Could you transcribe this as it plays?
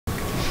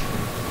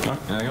All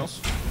right, anything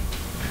else?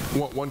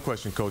 One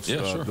question, Coach.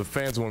 Yeah, sure. The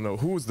fans want to know,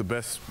 who was the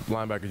best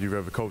linebacker you've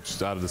ever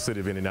coached out of the city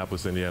of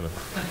Indianapolis, Indiana?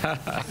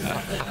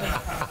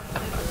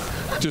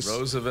 Just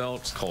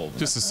Rosevelt Colvin.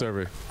 Just a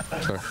survey.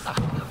 Sorry.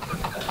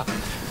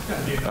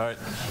 All right.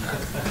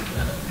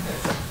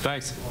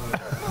 Thanks.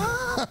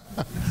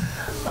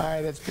 All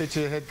right, let's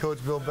picture head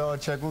coach Bill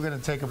Belichick. We're going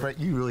to take a break.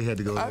 You really had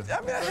to go there.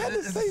 I mean, I had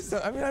to say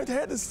so. I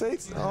had to say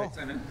so. Oh.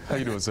 How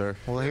you doing, sir?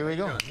 Well, here we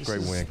go.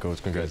 Great win,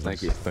 Coach. Congratulations.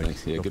 Thank you.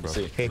 Thanks. Yeah, good to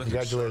see you. Hey,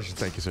 congratulations.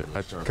 Thank you, sir.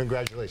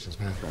 Congratulations,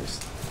 man.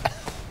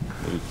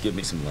 Maybe give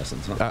me some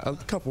lessons, huh? A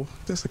couple.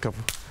 Just a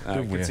couple.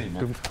 Good win. team,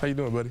 man. How you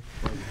doing, buddy?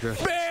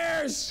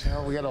 Bears!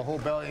 Well, we got a whole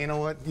belly. You know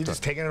what? You're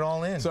just taking it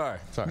all in. Sorry.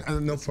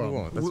 No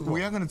problem.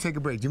 We are going to take a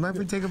break. Do you mind if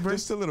we take a break?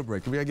 Just a little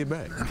break. We got to get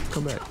back.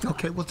 Come back.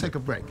 Okay, we'll take a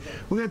break.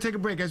 We're going to take a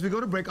break. As we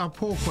go to break, our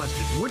poll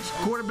question. Which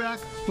quarterback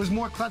was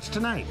more clutch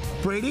tonight?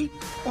 Brady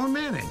or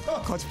Manning?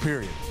 Clutch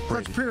period.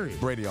 Clutch period.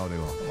 Brady all day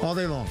long. All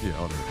day long? Yeah,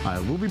 all day long. All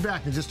right, we'll be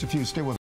back in just a few. Stay with us.